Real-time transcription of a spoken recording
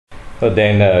So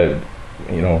Dan,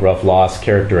 rough loss,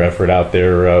 character effort out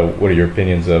there. What are your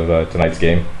opinions of tonight's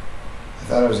game? I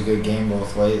thought it was a good game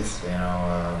both ways.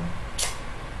 I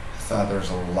thought there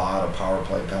was a lot of power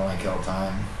play penalty kill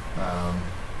time,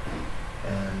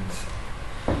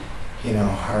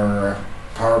 our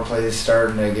power play is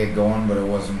starting to get going, but it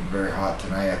wasn't very hot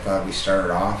tonight. I thought we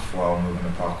started off well, moving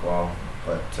the puck well,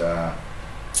 but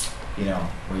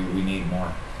we need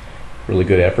more. Really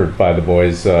good effort by the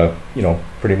boys.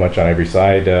 Pretty much on every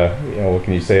side. What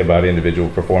can you say about individual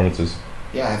performances?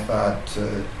 Yeah, I thought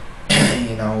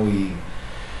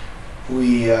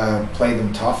we played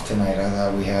them tough tonight. I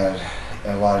thought we had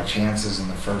a lot of chances in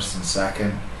the first and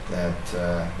second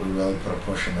that we really put a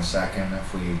push in the second.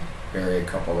 If we bury a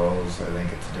couple of those, I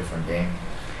think it's a different game.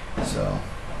 So,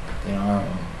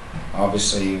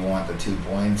 obviously you want the 2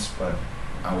 points, but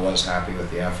I was happy with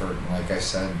the effort. And like I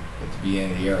said at the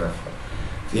beginning of the year, if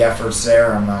the effort's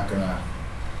there, I'm not going to,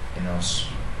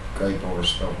 scrape over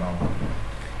spilt milk.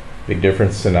 Big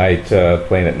difference tonight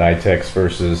playing at NITEX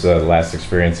versus the last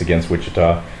experience against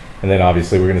Wichita. And then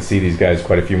obviously we're going to see these guys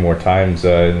quite a few more times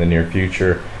in the near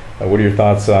future. What are your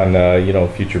thoughts on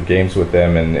future games with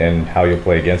them and how you'll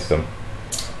play against them?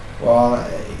 Well,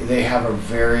 they have a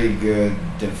very good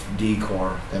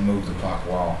D-core that move the puck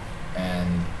well.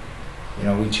 And,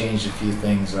 we changed a few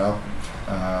things up,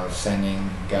 sending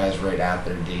guys right at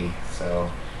their D.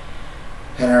 So,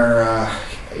 and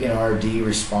our D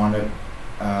responded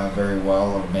very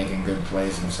well of making good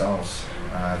plays themselves.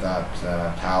 I thought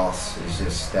Palace is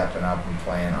just stepping up and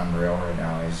playing unreal right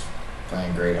now. He's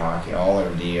playing great hockey. All our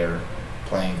D are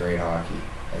playing great hockey.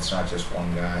 It's not just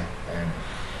one guy. And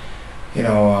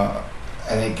I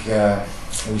think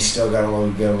we still got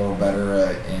get a little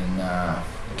better in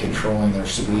controlling their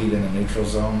speed in the neutral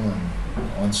zone. And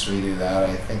once we do that,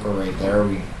 I think we're right there.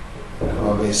 We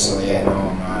obviously, I know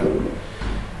I'm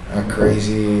not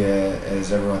crazy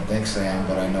as everyone thinks I am,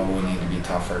 but I know we need to be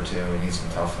tougher too. We need some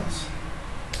toughness.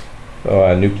 So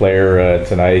a new player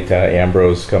tonight,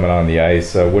 Ambrose, coming on the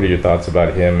ice. What are your thoughts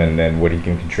about him and then what he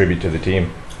can contribute to the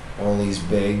team? Well, he's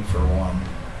big for one,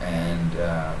 and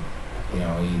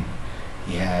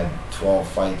he had 12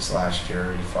 fights last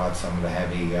year. He fought some of the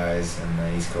heavy guys in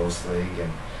the East Coast League,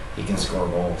 and he can score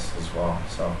goals as well.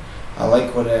 So I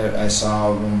like what I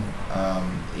saw of him.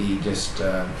 He just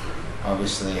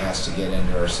obviously has to get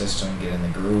into our system, get in the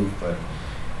groove, but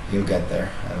he'll get there.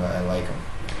 I like him.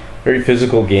 Very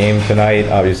physical game tonight.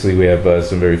 Obviously, we have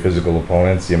some very physical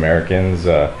opponents, the Americans,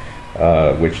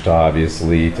 Wichita,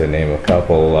 obviously, to name a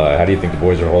couple. How do you think the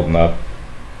boys are holding up?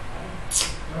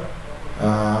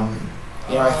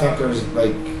 I think there's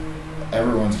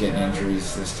everyone's getting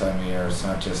injuries this time of year. It's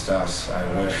not just us. I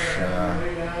wish,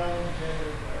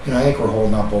 I think we're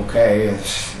holding up okay.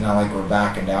 It's not like we're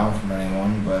backing down from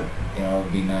anyone, but, it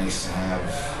would be nice to have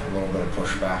a little bit of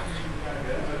pushback.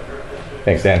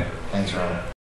 Thanks, Dan. Thanks, Robert.